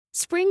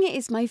Spring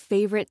is my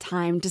favorite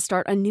time to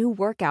start a new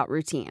workout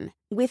routine.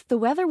 With the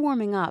weather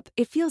warming up,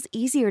 it feels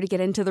easier to get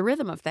into the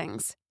rhythm of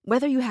things.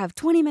 Whether you have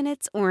 20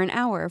 minutes or an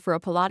hour for a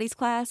Pilates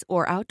class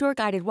or outdoor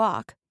guided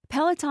walk,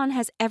 Peloton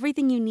has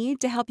everything you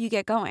need to help you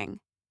get going.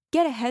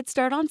 Get a head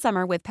start on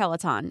summer with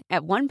Peloton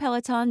at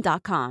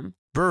onepeloton.com.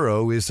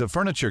 Burrow is a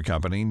furniture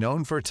company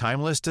known for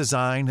timeless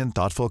design and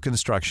thoughtful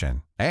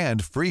construction,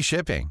 and free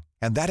shipping,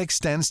 and that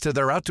extends to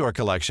their outdoor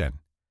collection.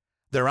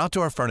 Their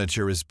outdoor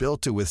furniture is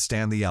built to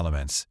withstand the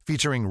elements,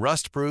 featuring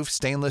rust-proof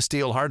stainless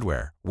steel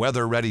hardware,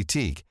 weather-ready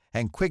teak,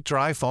 and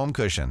quick-dry foam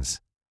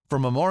cushions. For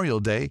Memorial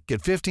Day,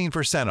 get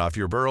 15% off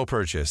your Burrow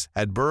purchase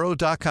at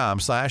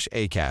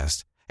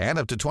burrow.com/ACAST, and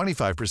up to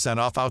 25%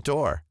 off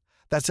outdoor.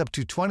 That's up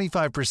to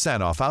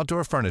 25% off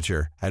outdoor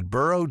furniture at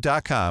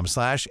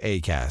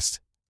burrow.com/ACAST.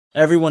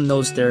 Everyone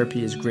knows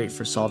therapy is great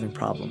for solving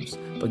problems,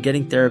 but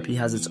getting therapy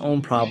has its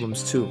own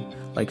problems too,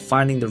 like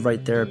finding the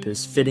right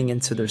therapist, fitting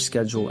into their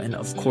schedule, and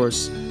of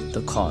course,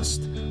 the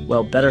cost.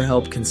 Well,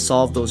 BetterHelp can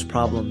solve those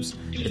problems.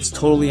 It's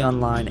totally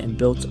online and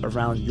built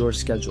around your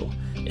schedule.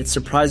 It's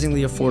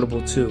surprisingly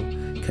affordable too.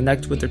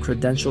 Connect with a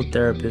credentialed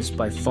therapist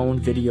by phone,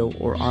 video,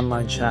 or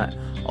online chat,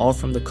 all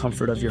from the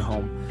comfort of your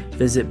home.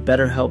 Visit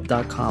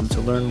BetterHelp.com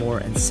to learn more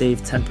and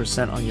save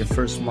 10% on your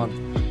first month.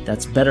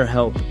 That's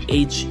BetterHelp,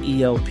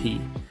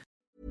 H-E-L-P.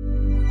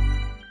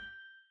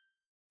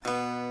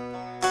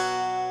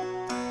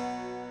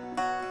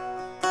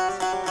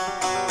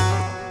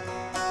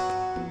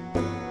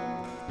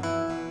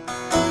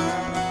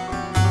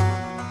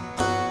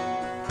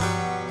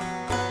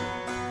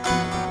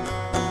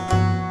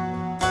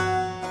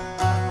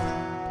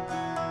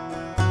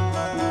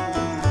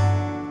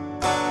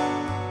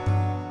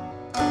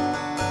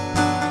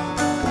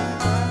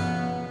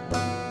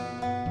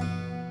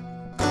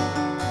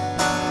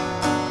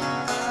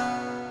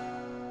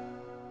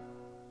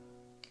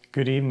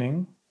 Good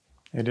evening.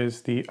 It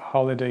is the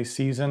holiday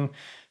season.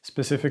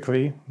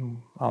 Specifically,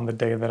 on the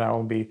day that I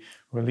will be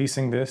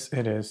releasing this,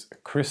 it is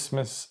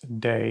Christmas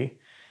Day,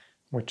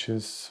 which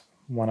is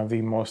one of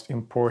the most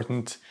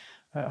important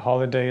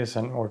holidays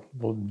or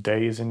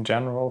days in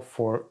general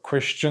for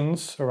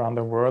Christians around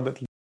the world.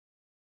 At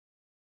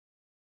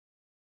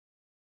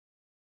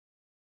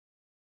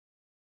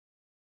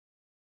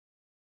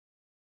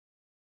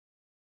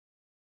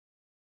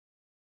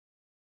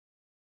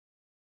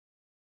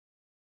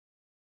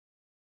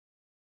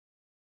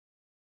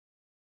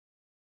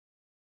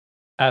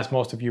As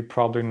most of you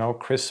probably know,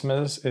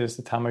 Christmas is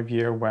the time of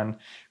year when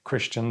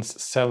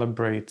Christians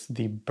celebrate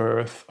the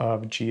birth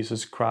of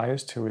Jesus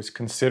Christ, who is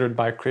considered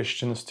by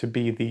Christians to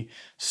be the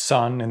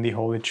Son in the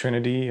Holy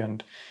Trinity,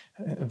 and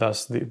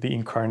thus the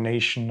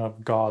incarnation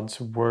of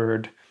God's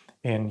Word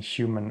in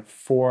human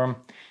form,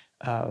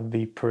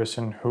 the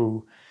person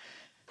who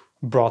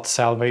brought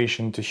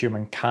salvation to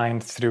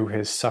humankind through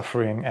his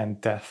suffering and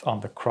death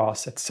on the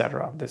cross,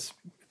 etc. It's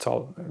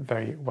all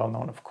very well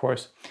known, of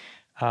course.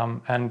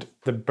 And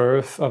the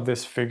birth of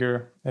this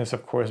figure is,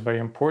 of course, very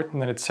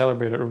important, and it's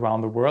celebrated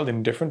around the world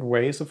in different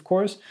ways, of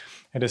course.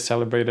 It is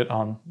celebrated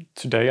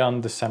today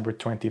on December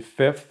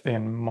 25th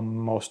in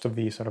most of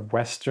the sort of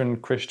Western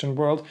Christian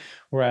world,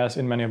 whereas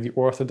in many of the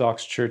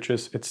Orthodox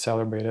churches, it's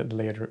celebrated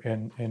later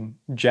in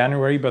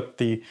January, but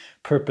the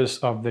purpose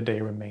of the day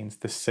remains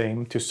the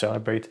same, to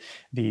celebrate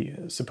the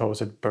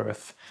supposed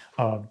birth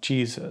of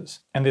Jesus.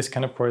 And this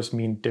can, of course,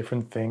 mean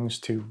different things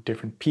to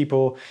different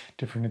people,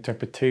 different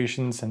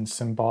interpretations and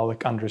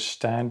symbolic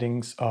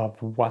understandings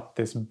of what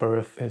this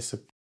birth is.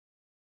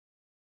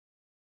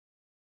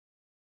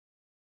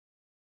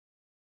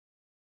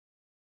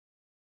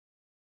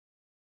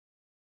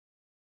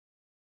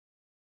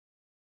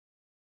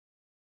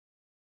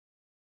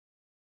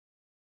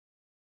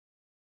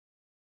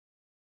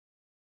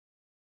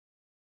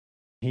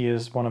 He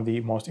is one of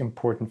the most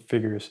important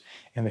figures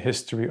in the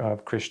history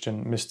of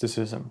Christian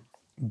mysticism.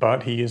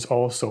 But he is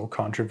also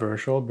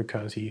controversial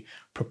because he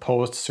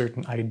proposed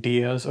certain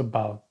ideas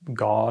about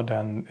God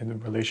and the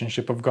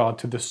relationship of God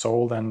to the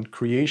soul and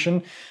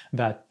creation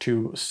that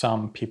to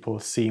some people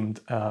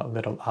seemed a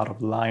little out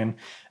of line,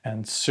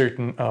 and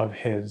certain of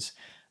his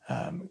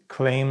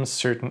claims,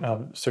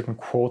 certain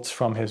quotes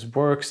from his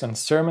works and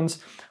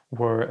sermons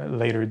were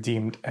later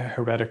deemed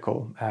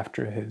heretical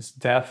after his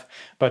death.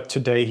 But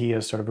today he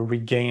has sort of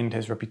regained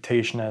his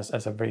reputation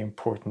as a very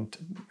important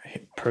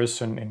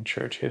person in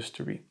church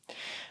history.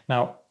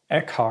 Now,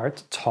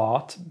 Eckhart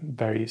taught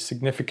very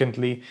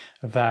significantly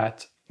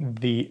that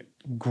the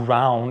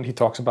ground, he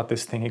talks about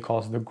this thing he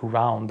calls the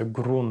ground, the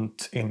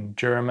Grund in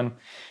German,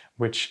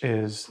 which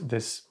is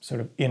this sort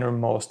of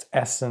innermost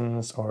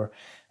essence or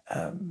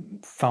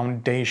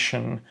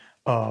foundation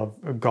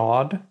of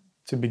God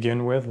to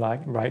begin with,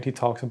 right? He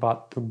talks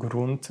about the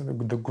Grund,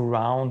 the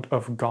ground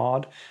of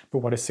God. But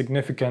what is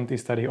significant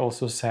is that he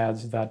also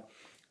says that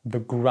the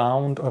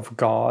ground of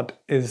God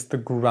is the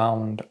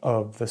ground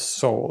of the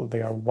soul.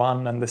 They are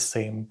one and the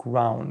same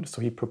ground.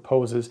 So he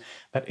proposes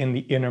that in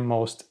the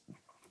innermost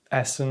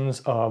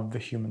essence of the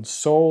human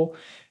soul,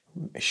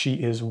 she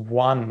is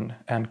one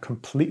and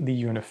completely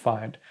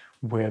unified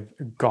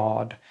with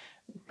God.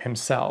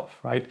 himself,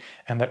 right?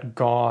 And that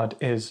God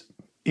is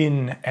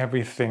in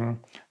everything,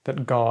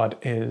 that God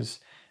is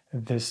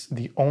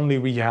the only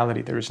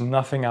reality. There is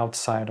nothing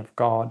outside of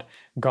God.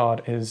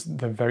 God is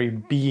the very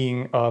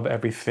being of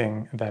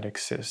everything that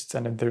exists.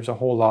 And there's a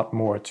whole lot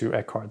more to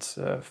Eckhart's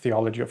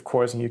theology, of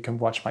course, and you can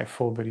watch my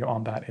full video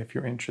on that if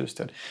you're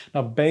interested.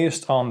 Now,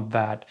 based on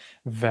that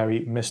very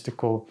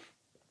mystical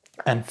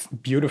and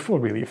beautiful,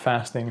 really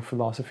fascinating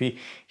philosophy,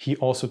 he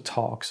also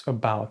talks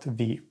about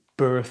the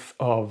birth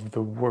of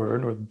the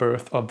Word, or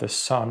birth of the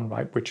Son,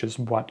 right, which is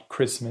what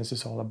Christmas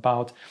is all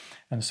about.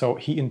 And so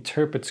he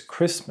interprets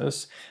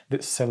Christmas,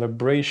 the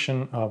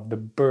celebration of the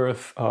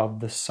birth of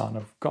the Son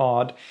of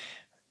God,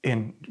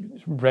 in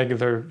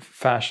regular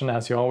fashion,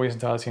 as he always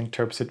does. He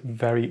interprets it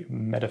very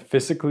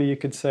metaphysically, you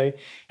could say.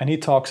 And he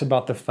talks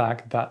about the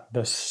fact that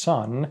the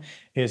Son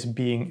is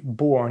being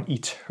born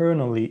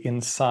eternally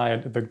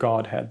inside the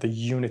Godhead, the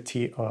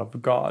unity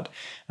of God.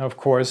 And of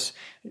course,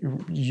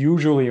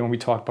 usually when we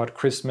talk about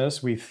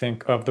Christmas, we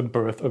think of the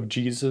birth of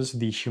Jesus,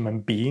 the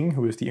human being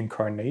who is the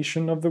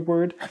incarnation of the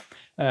Word.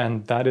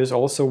 And that is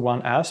also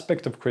one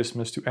aspect of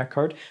Christmas to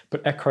Eckhart.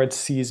 But Eckhart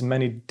sees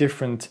many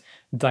different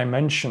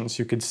dimensions,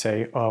 you could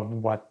say, of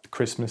what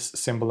Christmas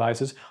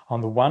symbolizes.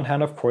 On the one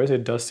hand, of course,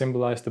 it does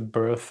symbolize the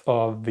birth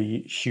of the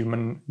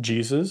human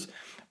Jesus,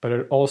 but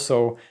it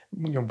also,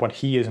 what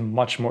he is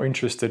much more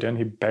interested in,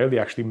 he barely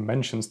actually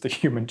mentions the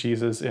human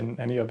Jesus in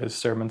any of his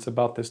sermons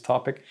about this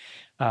topic.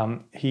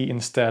 He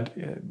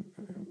instead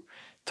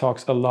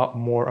talks a lot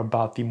more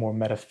about the more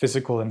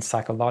metaphysical and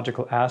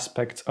psychological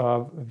aspects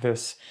of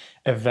this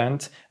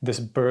event,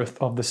 this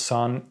birth of the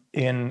Son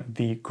in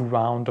the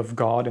ground of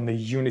God, in the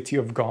unity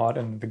of God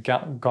and the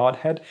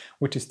Godhead,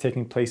 which is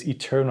taking place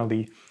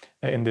eternally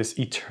in this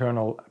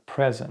eternal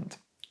present.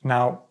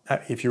 Now,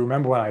 if you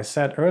remember what I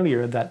said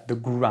earlier, that the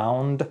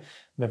ground,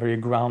 the very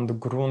ground, the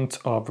Grund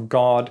of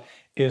God,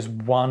 is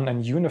one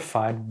and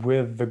unified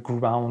with the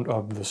ground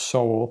of the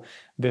soul.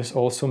 This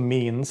also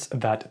means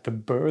that the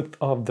birth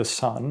of the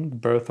Son, the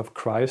birth of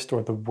Christ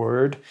or the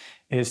Word,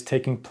 is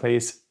taking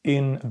place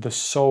in the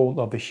soul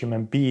of the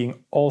human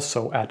being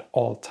also at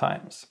all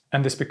times.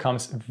 And this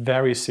becomes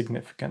very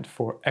significant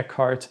for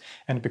Eckhart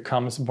and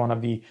becomes one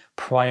of the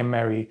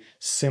primary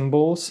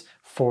symbols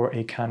for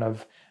a kind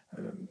of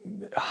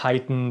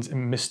heightened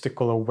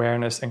mystical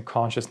awareness and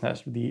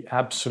consciousness, the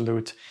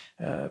absolute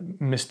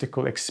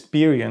mystical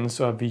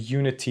experience of the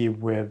unity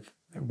with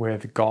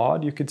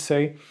God, you could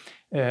say,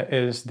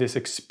 is this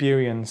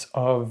experience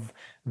of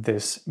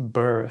this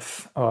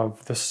birth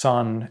of the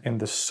Son in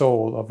the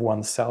soul of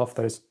oneself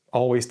that is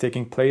always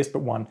taking place,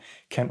 but one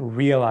can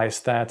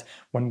realize that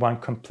when one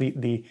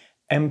completely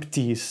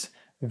empties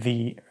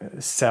the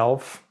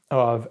self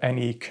of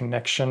any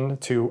connection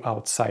to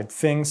outside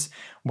things,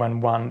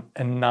 when one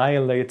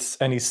annihilates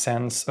any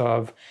sense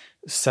of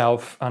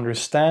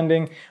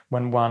self-understanding,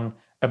 when one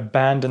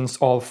abandons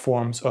all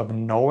forms of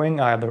knowing,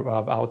 either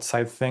of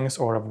outside things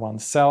or of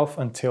oneself,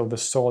 until the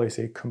soul is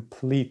a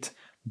complete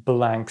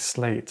blank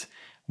slate.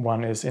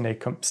 One is in a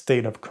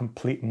state of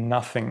complete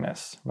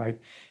nothingness, right?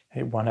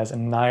 One has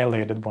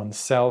annihilated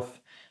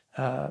oneself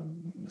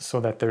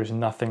so that there's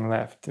nothing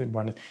left.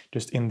 One is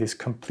just in this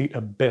complete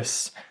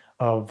abyss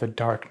of the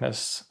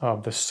darkness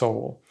of the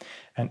soul.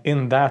 And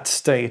in that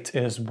state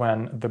is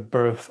when the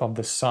birth of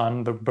the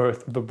Son, the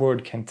birth of the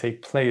Word, can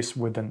take place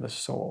within the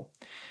soul.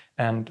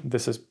 And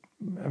this is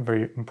a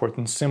very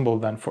important symbol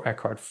then for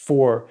Eckhart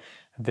for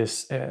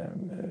this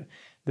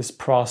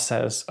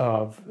process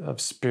of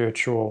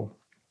spiritual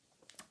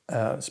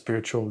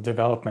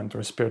development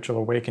or spiritual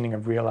awakening,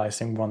 of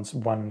realizing one's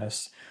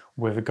oneness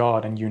with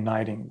God and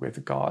uniting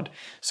with God.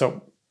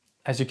 So,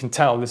 as you can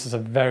tell, this is a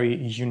very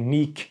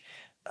unique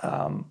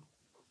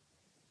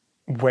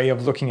way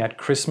of looking at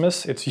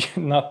Christmas. It's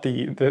not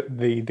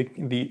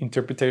the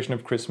interpretation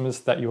of Christmas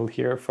that you'll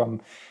hear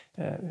from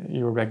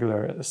your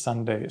regular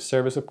Sunday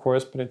service, of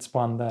course, but it's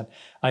one that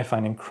I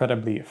find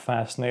incredibly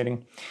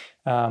fascinating.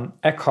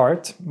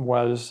 Eckhart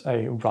was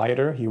a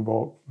writer. He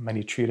wrote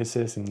many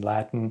treatises in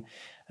Latin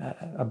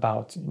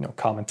about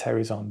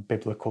commentaries on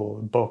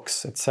biblical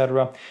books,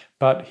 etc.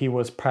 But he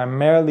was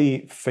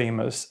primarily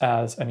famous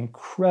as an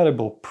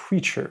incredible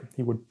preacher.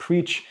 He would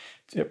preach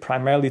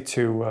primarily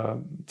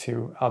to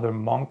other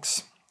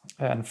monks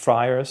and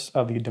friars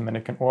of the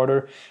Dominican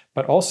order,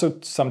 but also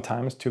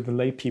sometimes to the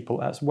lay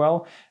people as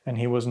well. And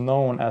he was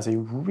known as a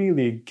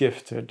really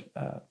gifted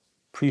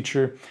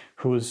preacher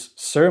whose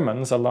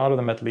sermons, a lot of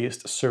them at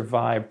least,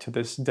 survive to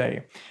this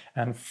day.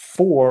 And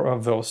 4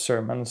 of those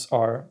sermons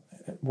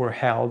were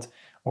held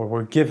or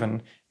were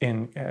given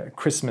in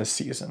Christmas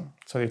season.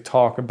 So they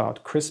talk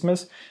about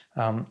Christmas,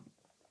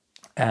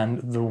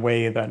 and the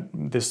way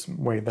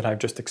that I've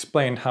just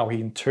explained, how he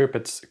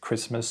interprets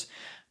Christmas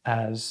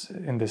as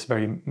in this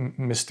very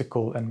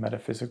mystical and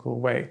metaphysical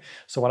way.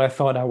 So what I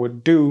thought I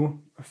would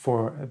do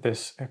for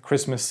this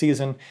Christmas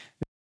season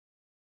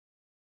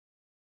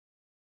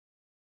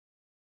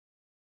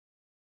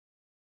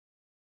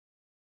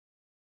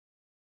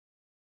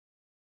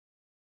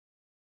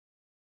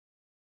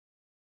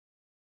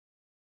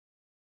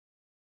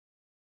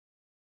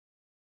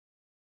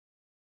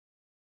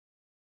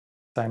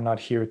I'm not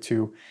here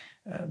to,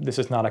 this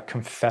is not a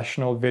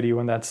confessional video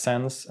in that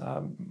sense.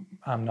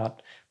 I'm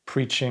not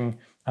preaching,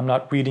 I'm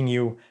not reading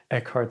you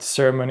Eckhart's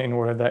sermon in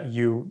order that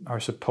you are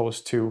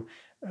supposed to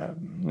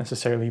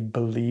necessarily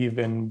believe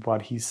in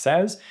what he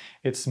says.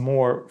 It's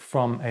more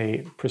from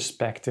a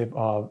perspective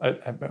of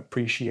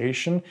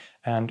appreciation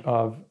and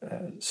of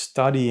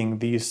studying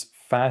these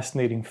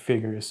fascinating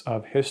figures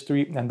of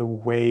history and the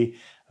way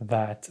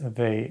that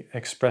they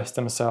express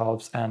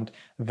themselves and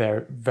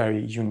their very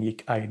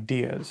unique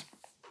ideas.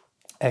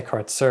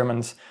 Eckhart's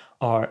sermons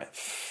are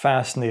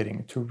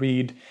fascinating to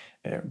read,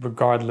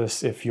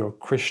 regardless if you're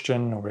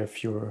Christian or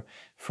if you're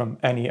from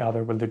any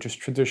other religious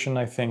tradition.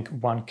 I think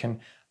one can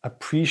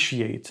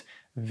appreciate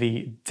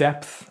the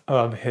depth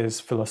of his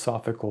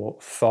philosophical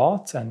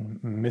thought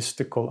and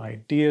mystical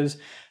ideas,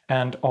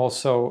 and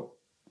also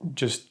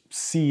just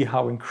see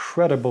how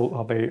incredible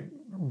of a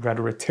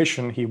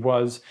rhetorician he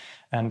was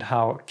and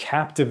how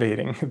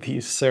captivating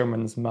these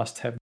sermons must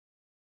have.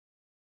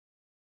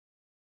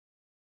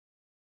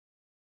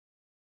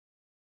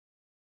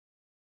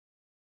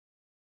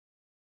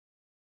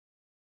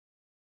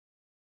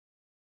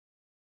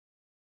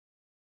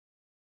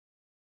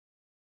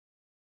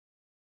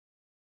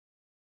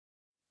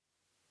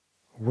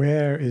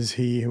 Where is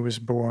he who was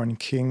born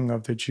King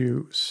of the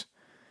Jews?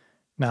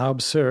 Now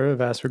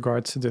observe, as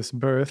regards to this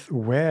birth,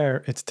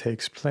 where it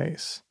takes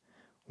place.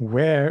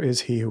 Where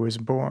is he who is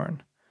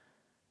born?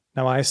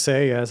 Now I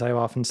say, as I've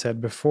often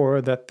said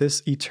before, that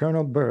this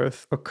eternal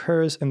birth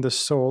occurs in the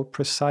soul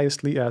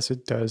precisely as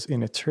it does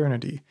in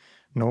eternity,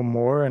 no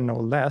more and no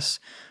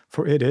less,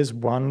 for it is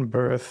one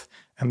birth,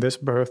 and this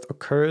birth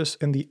occurs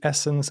in the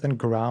essence and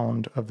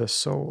ground of the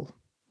soul.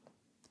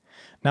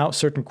 Now,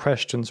 certain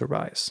questions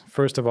arise.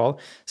 First of all,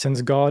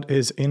 since God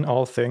is in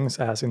all things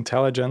as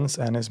intelligence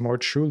and is more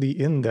truly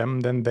in them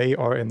than they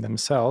are in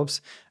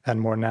themselves,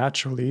 and more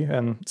naturally,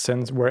 and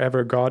since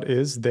wherever God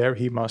is, there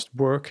he must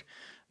work,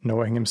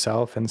 knowing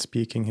himself and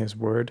speaking his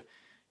word,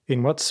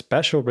 in what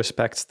special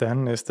respects,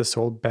 then, is the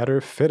soul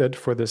better fitted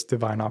for this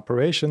divine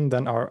operation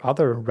than are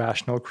other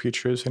rational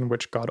creatures in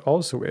which God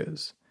also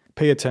is?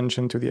 Pay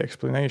attention to the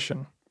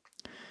explanation.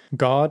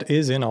 God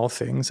is in all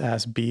things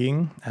as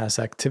being, as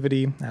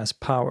activity, as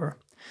power.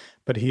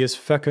 But he is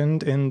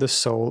fecund in the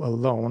soul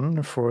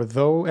alone, for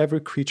though every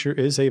creature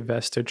is a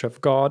vestige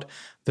of God,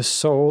 the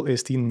soul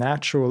is the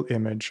natural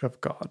image of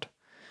God.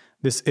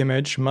 This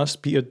image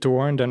must be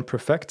adorned and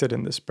perfected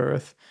in this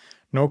birth.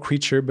 No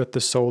creature but the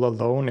soul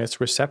alone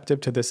is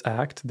receptive to this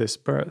act, this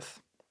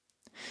birth.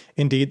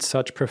 Indeed,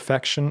 such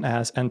perfection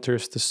as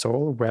enters the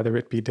soul, whether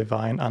it be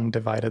divine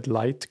undivided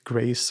light,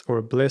 grace,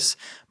 or bliss,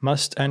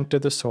 must enter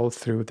the soul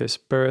through this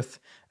birth,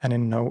 and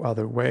in no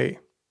other way.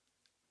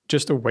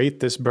 Just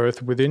await this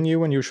birth within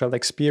you, and you shall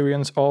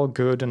experience all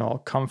good and all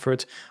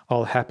comfort,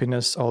 all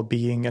happiness, all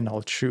being, and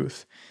all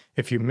truth.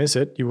 If you miss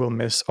it, you will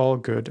miss all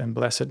good and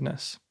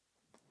blessedness.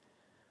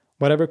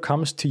 Whatever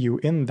comes to you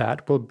in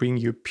that will bring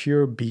you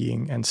pure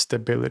being and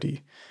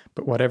stability.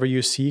 But whatever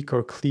you seek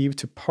or cleave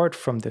to part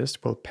from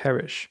this will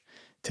perish.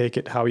 Take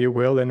it how you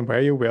will and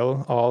where you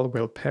will, all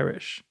will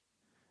perish.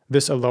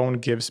 This alone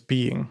gives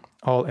being,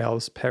 all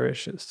else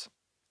perishes.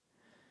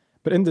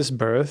 But in this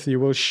birth you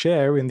will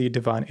share in the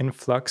divine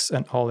influx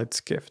and all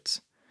its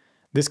gifts.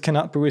 This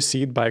cannot be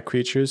received by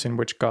creatures in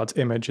which God's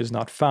image is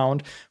not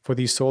found, for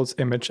the soul's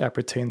image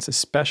appertains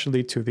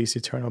especially to this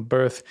eternal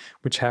birth,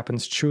 which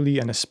happens truly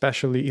and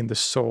especially in the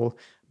soul,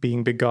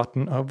 being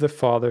begotten of the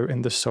Father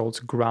in the soul's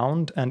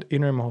ground and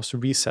innermost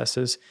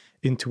recesses,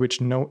 into which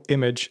no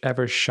image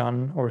ever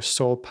shone or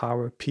soul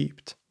power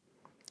peeped.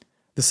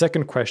 The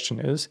second question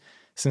is,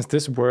 since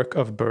this work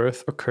of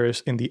birth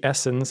occurs in the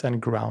essence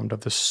and ground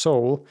of the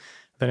soul,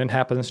 then it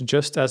happens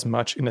just as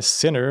much in a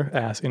sinner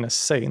as in a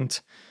saint.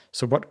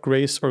 So what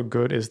grace or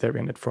good is there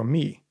in it for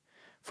me?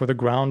 For the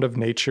ground of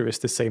nature is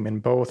the same in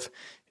both.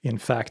 In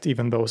fact,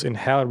 even those in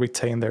hell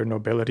retain their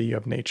nobility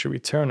of nature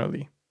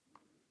eternally.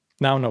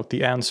 Now note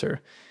the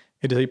answer.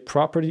 It is a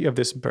property of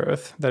this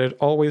birth that it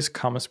always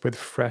comes with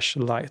fresh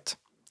light.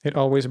 It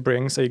always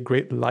brings a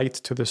great light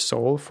to the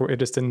soul, for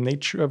it is the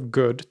nature of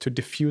good to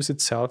diffuse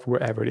itself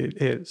wherever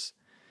it is.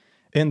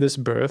 In this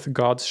birth,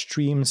 God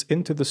streams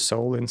into the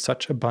soul in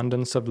such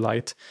abundance of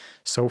light,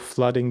 so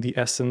flooding the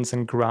essence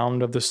and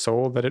ground of the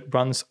soul that it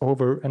runs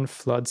over and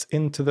floods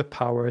into the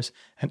powers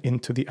and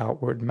into the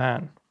outward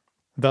man.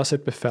 Thus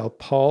it befell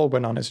Paul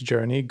when on his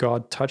journey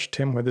God touched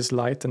him with his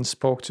light and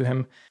spoke to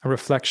him. A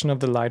reflection of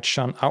the light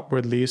shone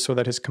outwardly so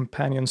that his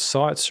companions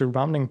saw it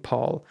surrounding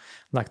Paul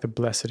like the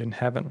blessed in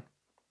heaven.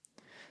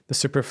 The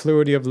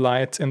superfluity of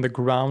light in the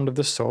ground of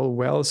the soul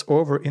wells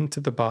over into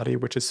the body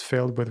which is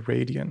filled with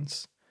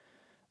radiance.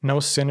 No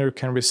sinner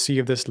can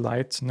receive this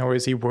light, nor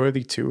is he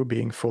worthy to,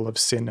 being full of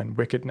sin and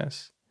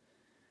wickedness,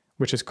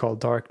 which is called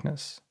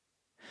darkness.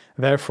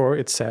 Therefore,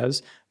 it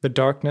says, the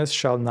darkness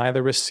shall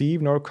neither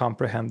receive nor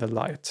comprehend the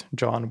light.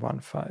 John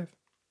 1:5.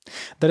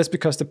 That is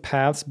because the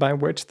paths by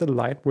which the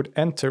light would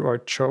enter are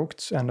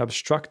choked and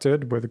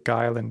obstructed with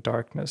guile and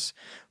darkness.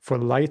 For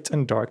light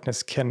and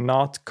darkness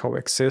cannot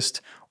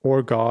coexist,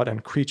 or God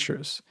and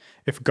creatures.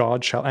 If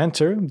God shall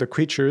enter, the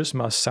creatures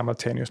must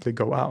simultaneously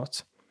go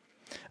out.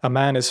 A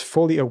man is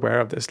fully aware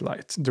of this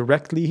light.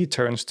 Directly he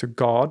turns to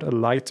God, a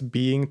light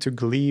being to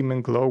gleam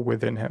and glow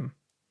within him.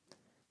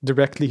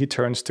 Directly he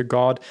turns to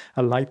God,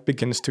 a light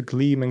begins to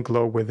gleam and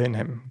glow within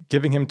him,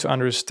 giving him to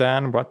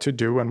understand what to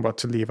do and what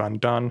to leave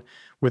undone,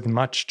 with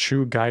much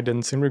true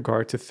guidance in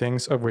regard to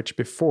things of which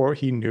before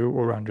he knew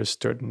or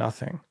understood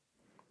nothing.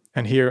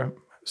 And here,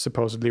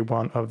 supposedly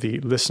one of the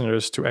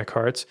listeners to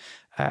Eckhart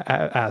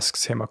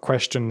asks him a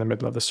question in the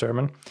middle of the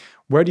sermon.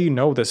 Where do you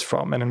know this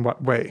from, and in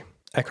what way?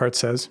 Eckhart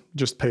says,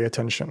 just pay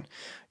attention.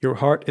 Your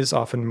heart is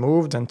often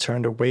moved and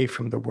turned away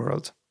from the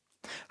world.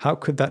 How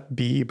could that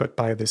be but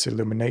by this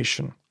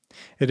illumination?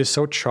 It is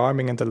so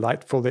charming and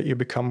delightful that you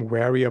become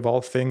wary of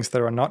all things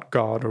that are not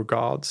God or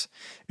gods.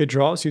 It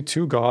draws you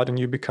to God, and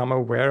you become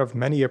aware of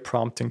many a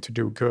prompting to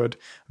do good,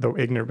 though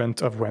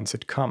ignorant of whence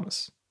it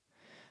comes.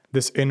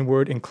 This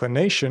inward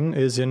inclination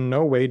is in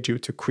no way due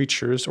to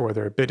creatures or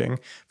their bidding,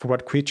 for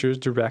what creatures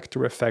direct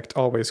or effect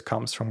always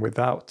comes from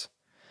without.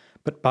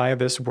 But by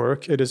this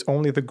work it is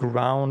only the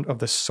ground of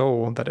the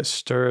soul that is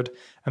stirred,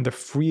 and the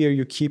freer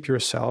you keep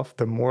yourself,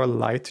 the more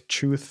light,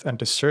 truth, and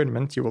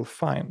discernment you will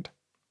find.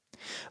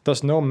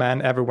 Thus no man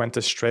ever went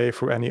astray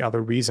for any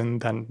other reason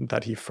than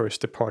that he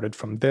first departed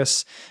from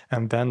this,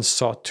 and then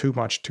sought too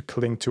much to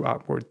cling to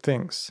outward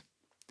things.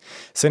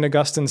 St.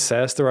 Augustine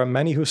says there are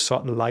many who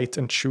sought light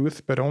and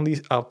truth, but only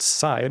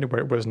outside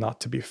where it was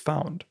not to be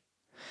found.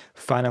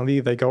 Finally,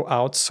 they go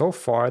out so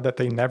far that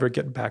they never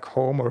get back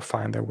home or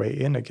find their way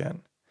in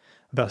again.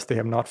 Thus they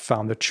have not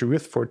found the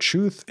truth, for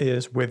truth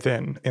is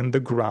within, in the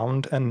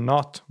ground, and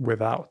not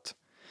without.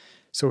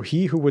 So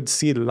he who would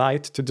see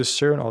light to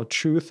discern all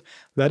truth,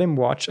 let him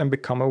watch and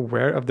become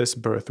aware of this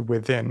birth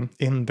within,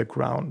 in the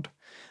ground.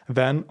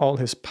 Then all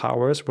his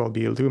powers will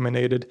be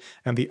illuminated,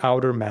 and the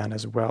outer man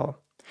as well.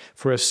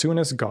 For as soon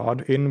as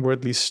God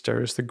inwardly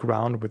stirs the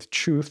ground with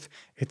truth,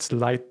 its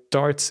light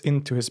darts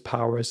into his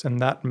powers,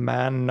 and that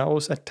man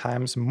knows at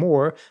times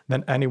more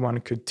than anyone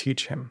could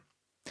teach him.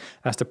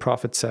 As the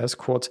prophet says,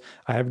 quote,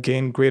 I have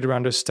gained greater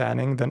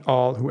understanding than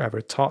all who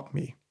ever taught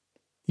me.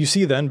 You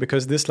see then,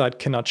 because this light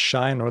cannot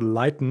shine or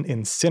lighten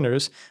in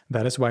sinners,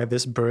 that is why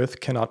this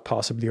birth cannot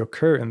possibly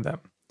occur in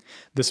them.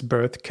 This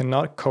birth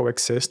cannot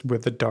coexist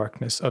with the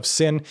darkness of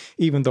sin,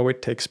 even though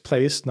it takes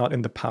place not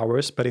in the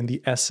powers, but in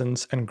the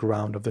essence and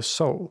ground of the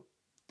soul.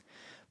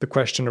 The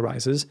question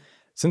arises,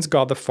 since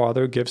God the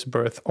Father gives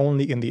birth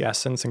only in the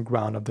essence and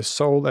ground of the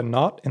soul and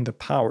not in the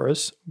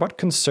powers, what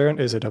concern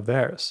is it of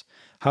theirs?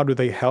 How do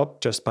they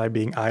help just by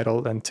being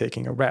idle and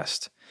taking a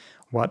rest?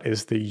 What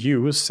is the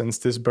use, since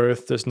this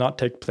birth does not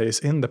take place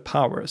in the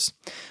powers?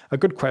 A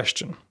good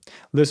question.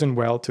 Listen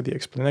well to the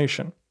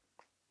explanation.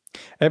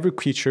 Every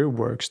creature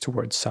works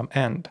towards some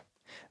end.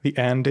 The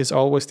end is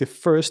always the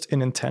first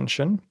in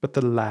intention, but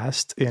the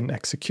last in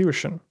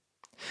execution.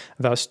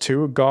 Thus,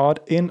 too, God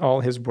in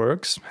all his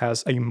works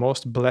has a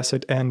most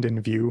blessed end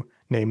in view,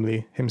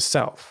 namely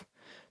himself,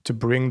 to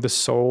bring the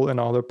soul and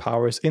all her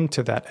powers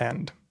into that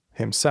end,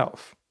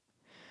 himself.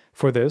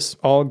 For this,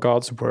 all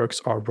God's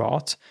works are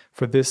wrought.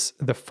 For this,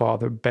 the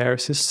Father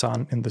bears his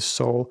Son in the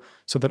soul,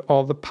 so that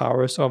all the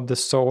powers of the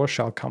soul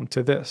shall come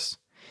to this.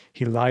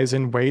 He lies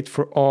in wait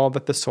for all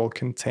that the soul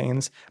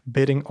contains,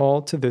 bidding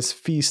all to this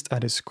feast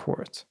at his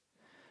court.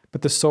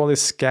 But the soul is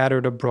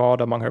scattered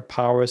abroad among her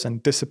powers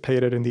and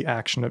dissipated in the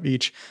action of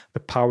each, the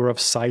power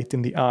of sight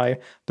in the eye,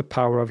 the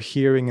power of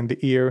hearing in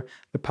the ear,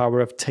 the power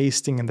of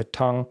tasting in the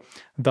tongue.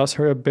 Thus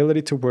her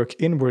ability to work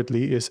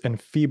inwardly is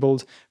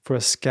enfeebled, for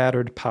a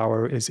scattered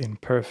power is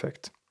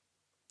imperfect.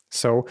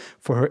 So,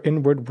 for her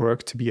inward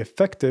work to be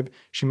effective,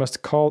 she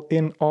must call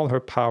in all her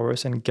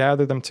powers and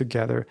gather them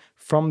together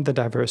from the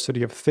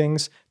diversity of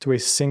things to a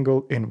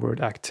single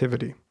inward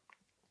activity.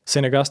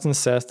 St. Augustine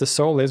says the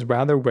soul is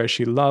rather where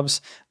she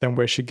loves than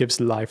where she gives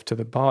life to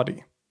the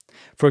body.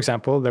 For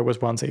example, there was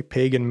once a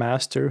pagan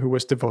master who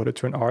was devoted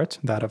to an art,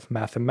 that of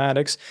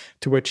mathematics,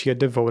 to which he had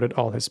devoted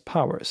all his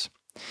powers.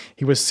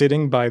 He was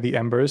sitting by the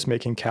embers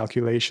making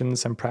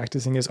calculations and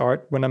practicing his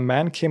art when a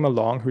man came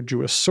along who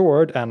drew a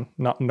sword and,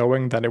 not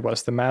knowing that it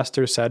was the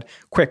master, said,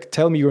 "Quick,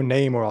 tell me your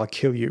name or I'll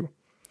kill you."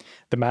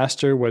 The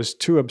master was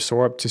too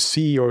absorbed to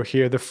see or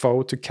hear the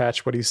foe to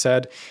catch what he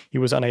said. He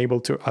was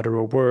unable to utter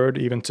a word,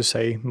 even to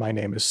say, "My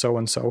name is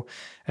so-and-so."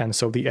 And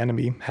so the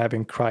enemy,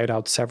 having cried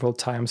out several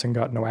times and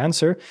got no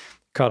answer,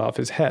 cut off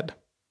his head.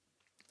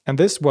 And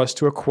this was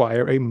to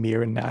acquire a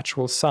mere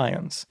natural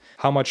science.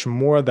 How much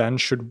more then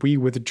should we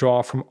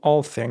withdraw from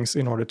all things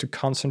in order to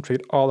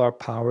concentrate all our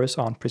powers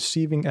on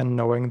perceiving and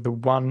knowing the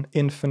one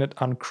infinite,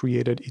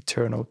 uncreated,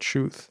 eternal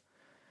truth?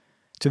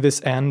 To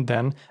this end,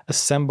 then,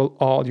 assemble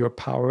all your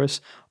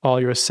powers, all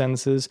your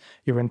senses,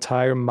 your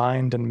entire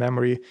mind and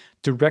memory,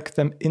 direct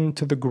them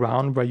into the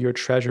ground where your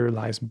treasure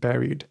lies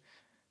buried.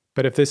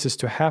 But if this is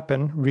to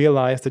happen,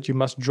 realize that you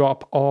must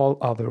drop all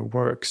other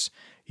works.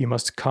 You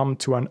must come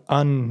to an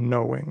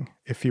unknowing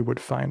if you would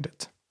find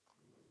it.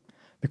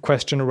 The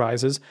question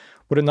arises,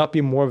 Would it not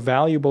be more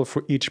valuable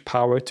for each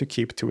power to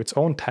keep to its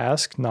own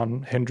task,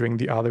 none hindering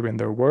the other in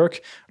their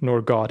work,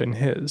 nor God in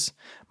his?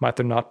 Might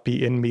there not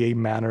be in me a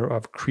manner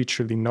of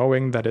creaturely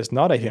knowing that is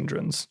not a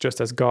hindrance, just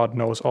as God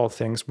knows all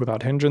things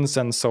without hindrance,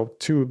 and so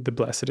too the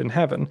blessed in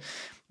heaven?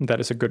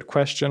 That is a good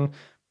question.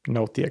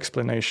 Note the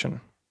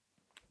explanation.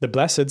 The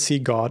blessed see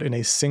God in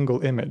a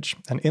single image,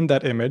 and in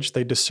that image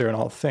they discern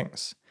all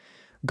things.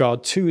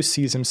 God too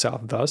sees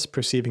himself thus,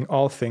 perceiving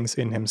all things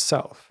in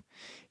himself.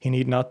 He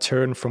need not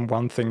turn from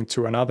one thing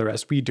to another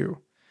as we do.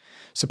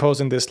 Suppose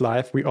in this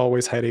life we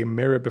always had a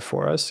mirror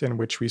before us in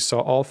which we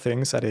saw all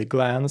things at a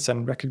glance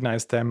and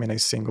recognized them in a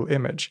single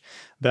image.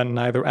 Then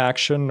neither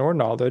action nor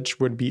knowledge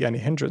would be any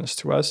hindrance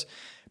to us,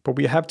 but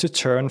we have to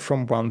turn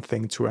from one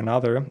thing to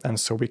another, and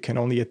so we can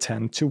only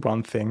attend to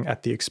one thing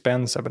at the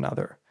expense of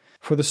another.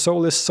 For the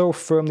soul is so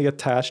firmly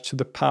attached to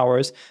the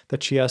powers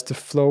that she has to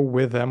flow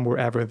with them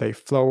wherever they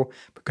flow,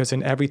 because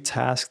in every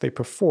task they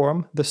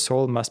perform, the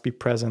soul must be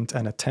present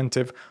and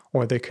attentive,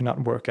 or they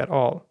cannot work at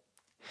all.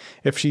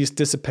 If she is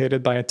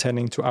dissipated by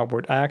attending to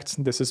outward acts,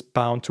 this is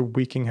bound to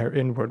weaken her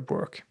inward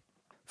work.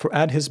 For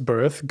at his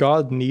birth,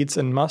 God needs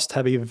and must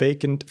have a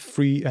vacant,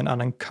 free, and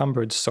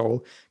unencumbered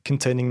soul,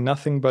 containing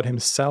nothing but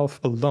himself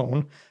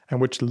alone, and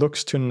which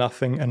looks to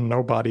nothing and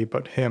nobody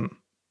but him.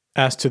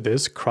 As to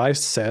this,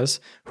 Christ says,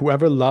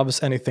 "Whoever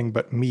loves anything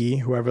but me,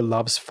 whoever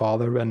loves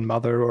father and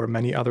mother or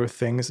many other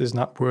things, is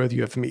not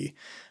worthy of me.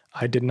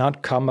 I did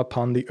not come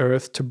upon the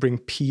earth to bring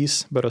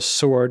peace, but a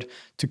sword,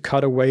 to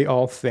cut away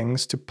all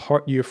things, to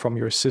part you from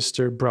your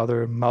sister,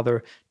 brother,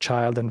 mother,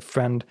 child, and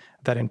friend,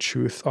 that in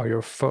truth are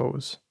your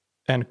foes."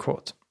 End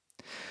quote.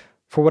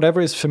 For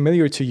whatever is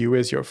familiar to you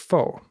is your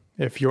foe.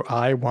 If your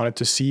eye wanted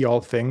to see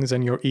all things,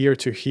 and your ear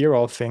to hear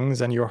all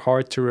things, and your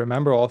heart to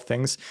remember all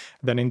things,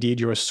 then indeed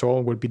your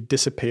soul would be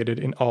dissipated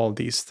in all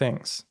these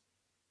things.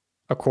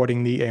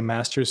 Accordingly, a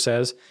master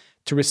says,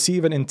 to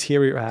receive an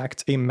interior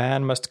act, a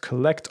man must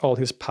collect all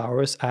his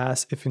powers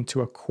as if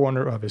into a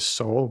corner of his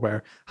soul,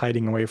 where,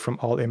 hiding away from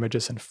all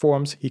images and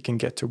forms, he can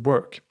get to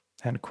work.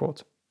 End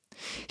quote.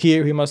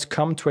 Here he must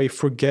come to a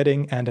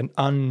forgetting and an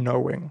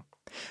unknowing.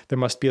 There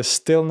must be a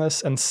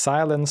stillness and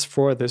silence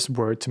for this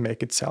word to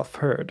make itself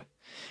heard.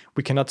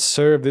 We cannot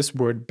serve this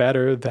word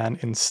better than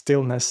in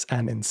stillness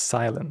and in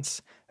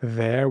silence.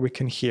 There we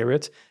can hear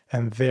it,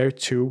 and there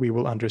too we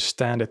will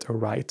understand it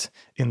aright,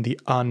 in the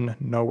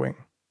unknowing.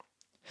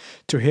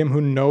 To him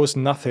who knows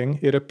nothing,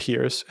 it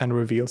appears and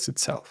reveals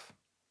itself.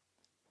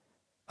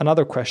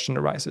 Another question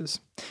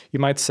arises. You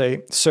might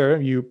say, "Sir,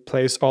 you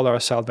place all our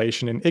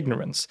salvation in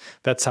ignorance.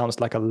 That sounds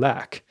like a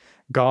lack.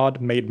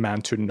 God made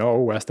man to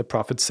know, as the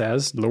prophet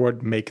says,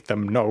 'Lord, make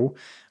them know.'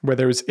 Where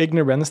there is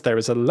ignorance, there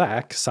is a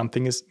lack,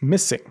 something is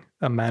missing.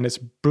 A man is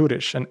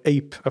brutish, an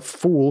ape, a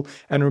fool,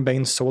 and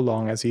remains so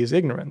long as he is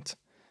ignorant."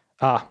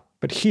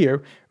 But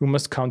here we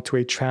must come to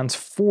a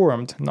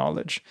transformed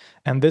knowledge,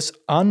 and this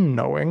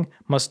unknowing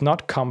must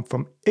not come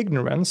from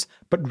ignorance,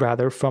 but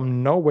rather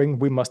from knowing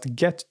we must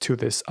get to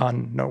this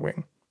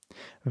unknowing.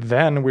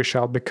 Then we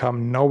shall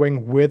become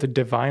knowing with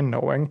divine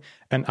knowing,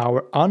 and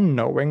our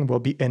unknowing will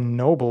be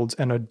ennobled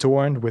and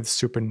adorned with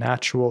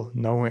supernatural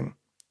knowing.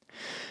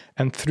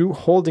 And through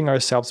holding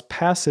ourselves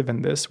passive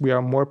in this, we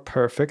are more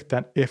perfect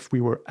than if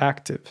we were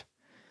active.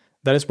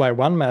 That is why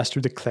one master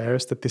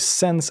declares that the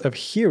sense of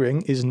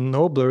hearing is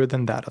nobler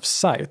than that of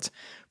sight,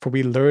 for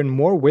we learn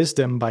more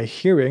wisdom by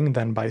hearing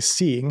than by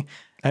seeing,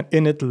 and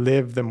in it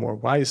live the more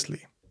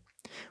wisely.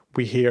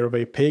 We hear of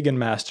a pagan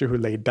master who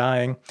lay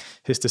dying.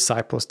 His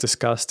disciples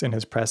discussed in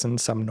his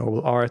presence some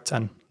noble art,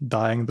 and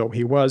dying though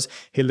he was,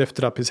 he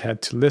lifted up his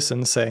head to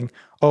listen, saying,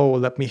 "Oh,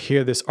 let me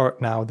hear this art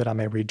now, that I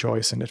may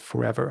rejoice in it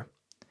forever."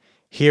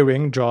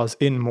 Hearing draws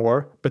in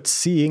more, but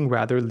seeing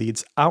rather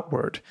leads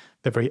outward.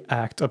 The very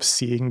act of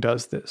seeing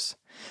does this.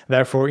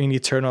 Therefore, in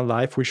eternal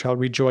life we shall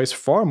rejoice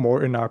far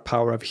more in our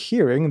power of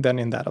hearing than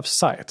in that of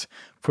sight.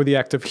 For the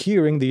act of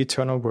hearing, the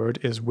eternal word,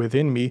 is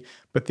within me,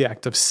 but the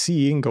act of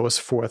seeing goes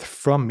forth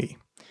from me.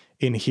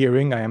 In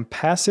hearing I am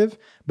passive,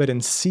 but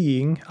in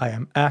seeing I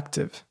am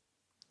active.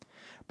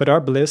 But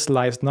our bliss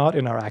lies not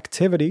in our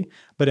activity,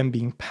 but in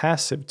being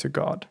passive to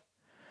God.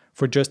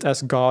 For just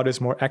as God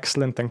is more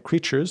excellent than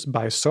creatures,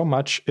 by so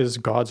much is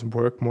God's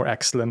work more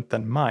excellent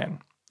than mine.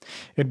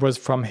 It was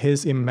from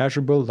his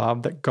immeasurable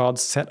love that God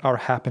set our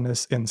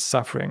happiness in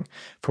suffering,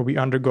 for we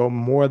undergo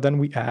more than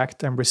we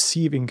act and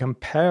receive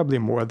incomparably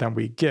more than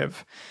we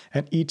give.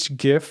 And each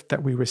gift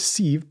that we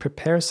receive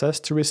prepares us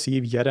to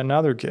receive yet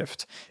another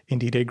gift,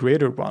 indeed a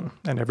greater one,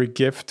 and every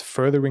gift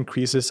further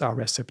increases our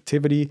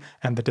receptivity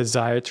and the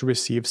desire to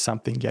receive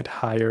something yet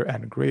higher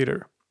and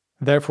greater.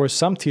 Therefore,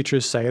 some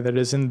teachers say that it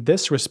is in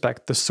this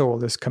respect the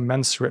soul is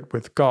commensurate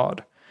with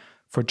God.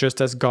 For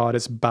just as God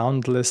is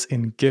boundless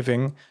in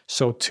giving,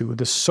 so too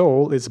the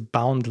soul is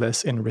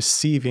boundless in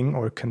receiving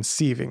or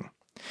conceiving.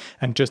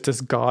 And just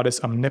as God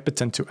is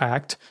omnipotent to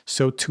act,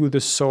 so too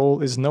the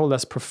soul is no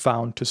less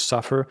profound to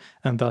suffer,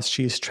 and thus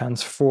she is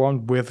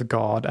transformed with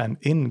God and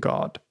in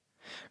God.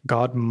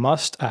 God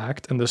must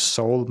act and the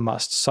soul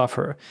must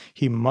suffer.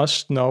 He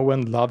must know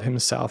and love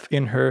himself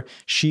in her.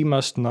 She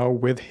must know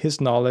with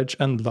his knowledge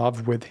and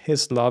love with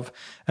his love,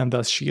 and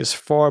thus she is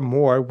far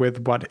more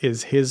with what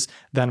is his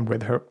than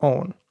with her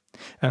own.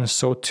 And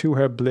so too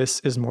her bliss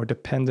is more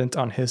dependent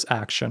on his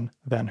action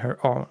than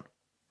her own.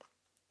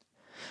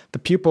 The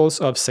pupils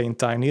of Saint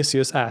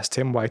Dionysius asked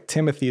him why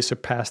Timothy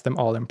surpassed them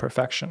all in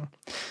perfection.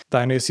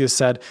 Dionysius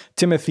said,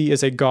 "Timothy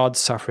is a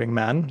God-suffering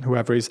man.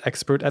 Whoever is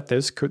expert at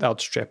this could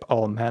outstrip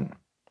all men.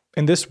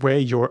 In this way,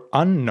 your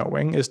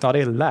unknowing is not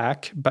a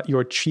lack, but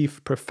your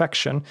chief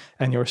perfection,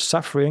 and your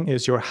suffering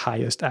is your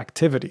highest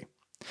activity.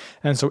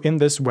 And so in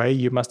this way,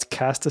 you must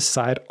cast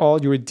aside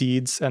all your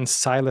deeds and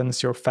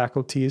silence your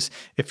faculties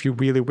if you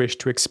really wish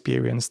to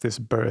experience this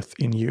birth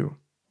in you.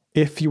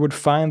 If you would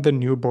find the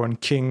newborn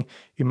king,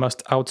 you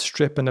must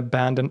outstrip and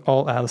abandon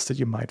all else that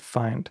you might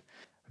find,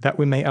 that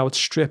we may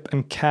outstrip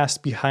and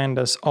cast behind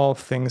us all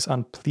things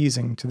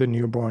unpleasing to the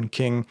newborn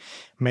king.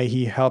 May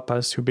he help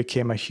us who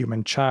became a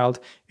human child,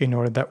 in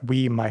order that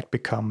we might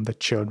become the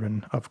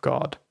children of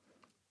God.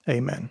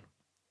 Amen."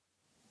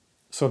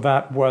 So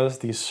that was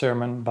the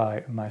sermon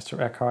by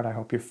Meister Eckhart. I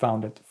hope you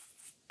found it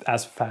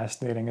as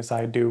fascinating as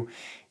I do.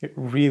 It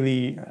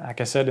really,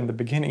 like I said in the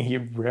beginning, he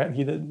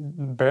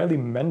barely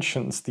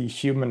mentions the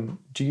human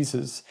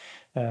Jesus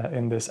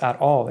in this at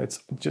all. It's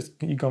just,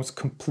 he goes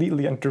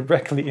completely and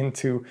directly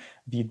into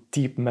the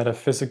deep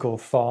metaphysical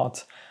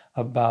thought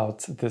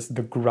about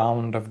the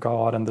ground of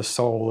God and the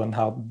soul, and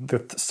how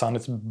the Son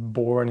is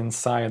born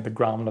inside the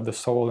ground of the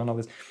soul and all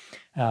this.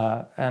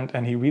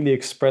 And he really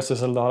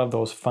expresses a lot of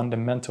those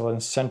fundamental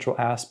and central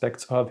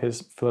aspects of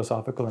his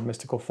philosophical and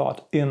mystical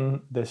thought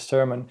in this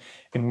sermon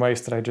in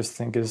ways that I just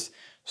think is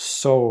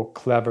so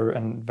clever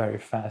and very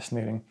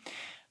fascinating.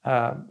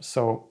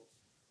 So,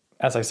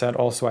 as I said,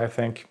 also I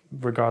think,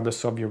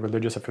 regardless of your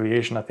religious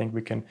affiliation, I think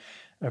we can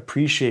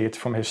appreciate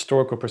from a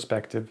historical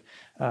perspective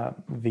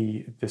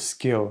the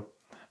skill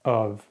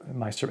of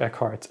Meister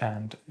Eckhart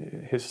and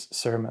his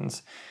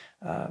sermons.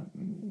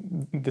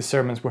 The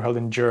sermons were held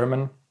in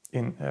German,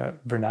 in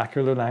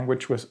vernacular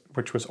language,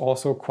 which was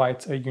also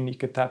quite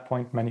unique at that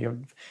point. Many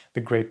of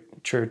the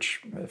great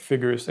church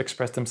figures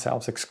expressed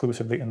themselves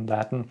exclusively in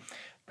Latin,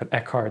 but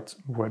Eckhart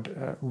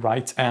would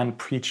write and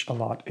preach a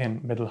lot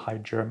in Middle High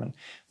German,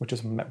 which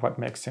is what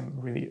makes him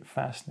really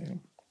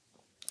fascinating.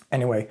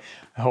 Anyway,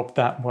 I hope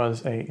that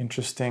was an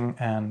interesting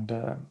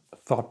and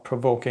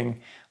thought-provoking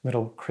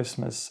little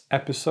Christmas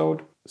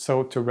episode.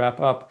 So to wrap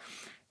up,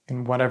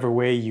 in whatever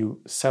way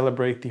you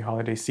celebrate the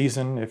holiday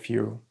season, if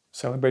you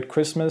celebrate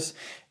Christmas,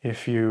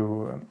 if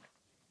you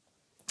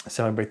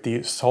celebrate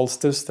the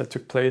solstice that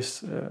took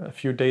place a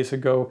few days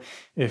ago,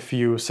 if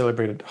you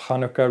celebrated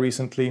Hanukkah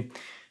recently,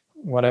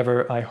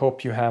 whatever, I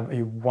hope you have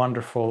a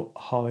wonderful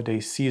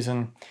holiday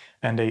season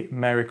and a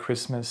Merry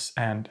Christmas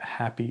and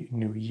Happy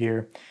New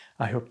Year.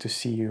 I hope to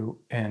see you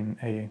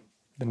in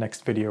the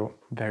next video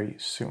very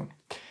soon.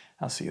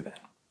 I'll see you then.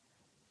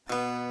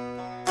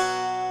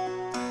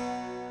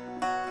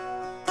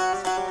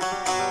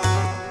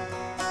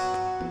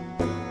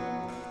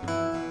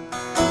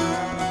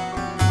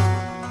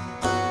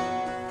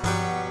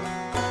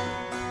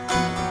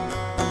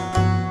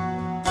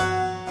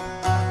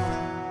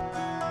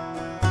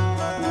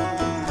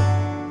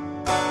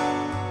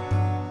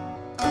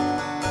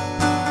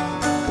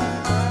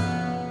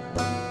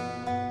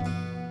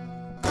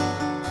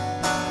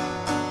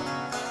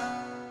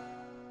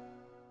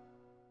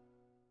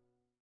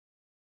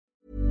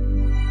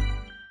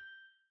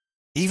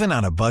 Even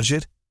on a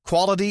budget,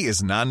 quality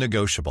is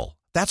non-negotiable.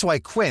 That's why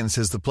Quince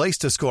is the place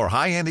to score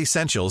high-end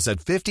essentials at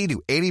 50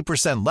 to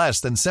 80% less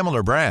than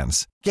similar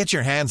brands. Get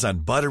your hands on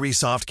buttery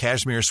soft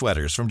cashmere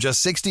sweaters from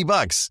just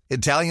 $60,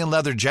 Italian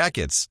leather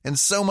jackets, and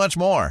so much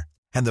more.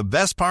 And the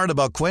best part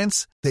about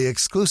Quince, they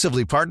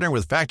exclusively partner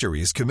with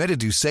factories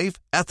committed to safe,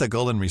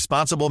 ethical, and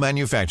responsible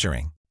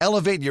manufacturing.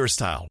 Elevate your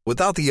style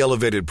without the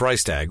elevated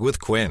price tag with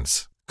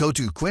Quince. Go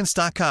to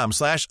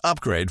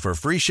quince.com/upgrade for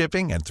free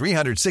shipping and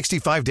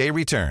 365-day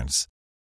returns.